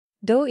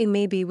Though it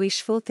may be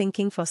wishful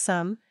thinking for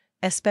some,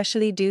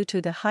 especially due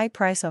to the high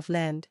price of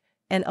land,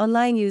 an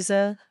online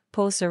user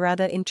posed a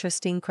rather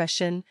interesting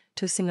question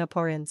to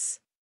Singaporeans.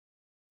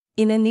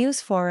 In a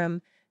news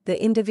forum,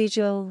 the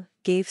individual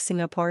gave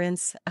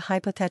Singaporeans a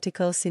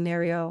hypothetical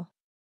scenario,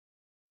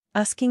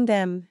 asking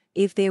them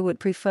if they would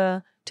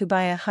prefer to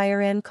buy a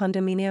higher-end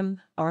condominium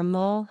or a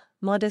more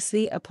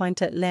modestly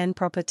appointed land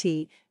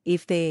property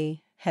if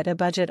they had a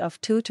budget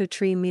of $2 to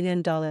 $3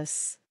 million.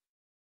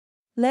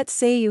 Let's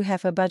say you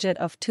have a budget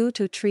of $2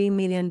 to $3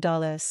 million.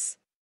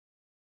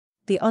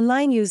 The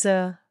online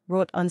user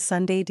wrote on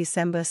Sunday,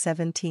 December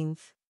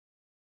 17th.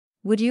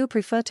 Would you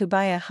prefer to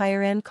buy a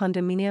higher-end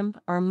condominium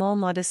or a more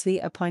modestly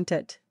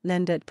appointed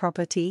landed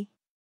property?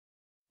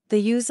 The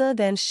user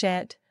then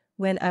shared,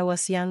 when I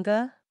was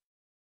younger,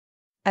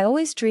 I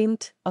always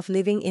dreamed of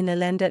living in a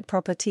landed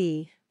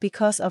property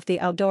because of the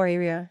outdoor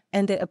area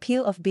and the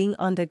appeal of being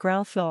on the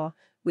ground floor,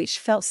 which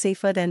felt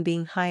safer than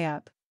being high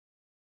up.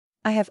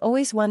 I have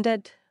always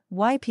wondered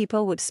why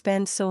people would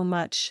spend so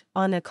much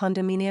on a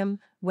condominium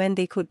when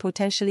they could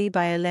potentially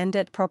buy a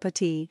landed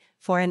property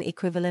for an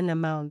equivalent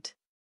amount.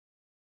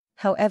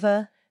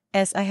 However,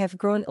 as I have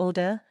grown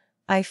older,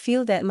 I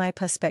feel that my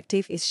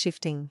perspective is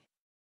shifting.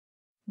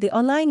 The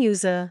online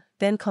user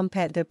then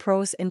compared the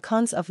pros and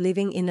cons of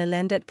living in a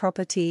landed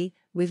property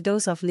with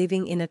those of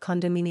living in a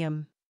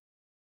condominium.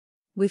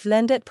 With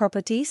landed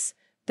properties,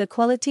 the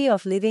quality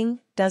of living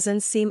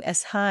doesn't seem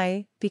as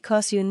high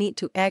because you need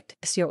to act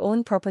as your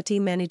own property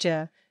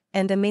manager,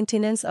 and the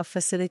maintenance of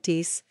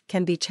facilities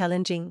can be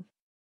challenging.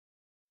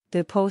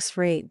 The post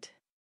read,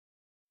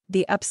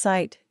 the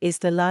upside is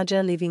the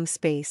larger living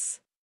space.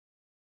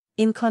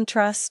 In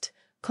contrast,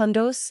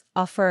 condos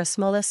offer a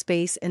smaller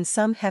space and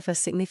some have a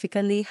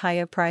significantly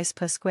higher price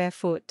per square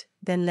foot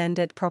than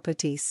landed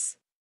properties.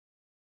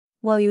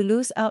 While you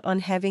lose out on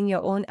having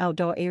your own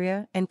outdoor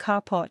area and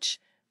car porch,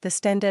 the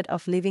standard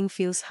of living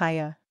feels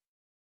higher.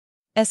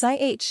 As I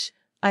age,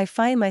 I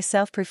find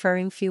myself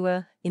preferring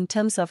fewer, in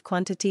terms of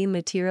quantity,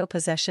 material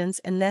possessions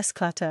and less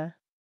clutter,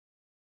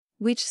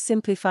 which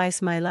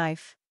simplifies my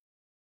life.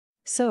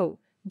 So,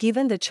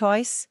 given the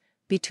choice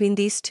between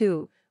these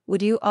two,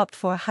 would you opt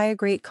for a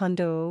higher-grade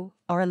condo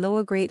or a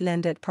lower-grade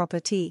landed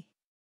property?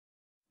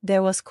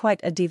 There was quite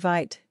a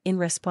divide in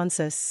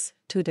responses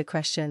to the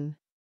question.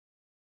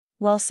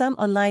 While some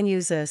online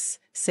users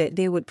said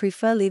they would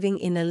prefer living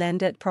in a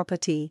landed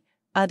property,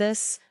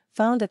 others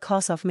found the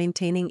cost of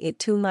maintaining it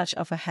too much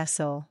of a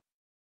hassle.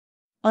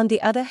 On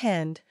the other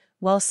hand,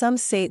 while some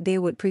said they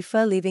would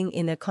prefer living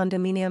in a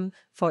condominium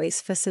for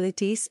its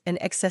facilities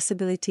and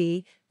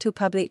accessibility to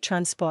public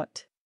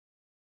transport,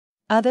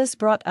 others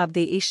brought up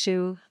the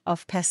issue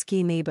of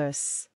pesky neighbors.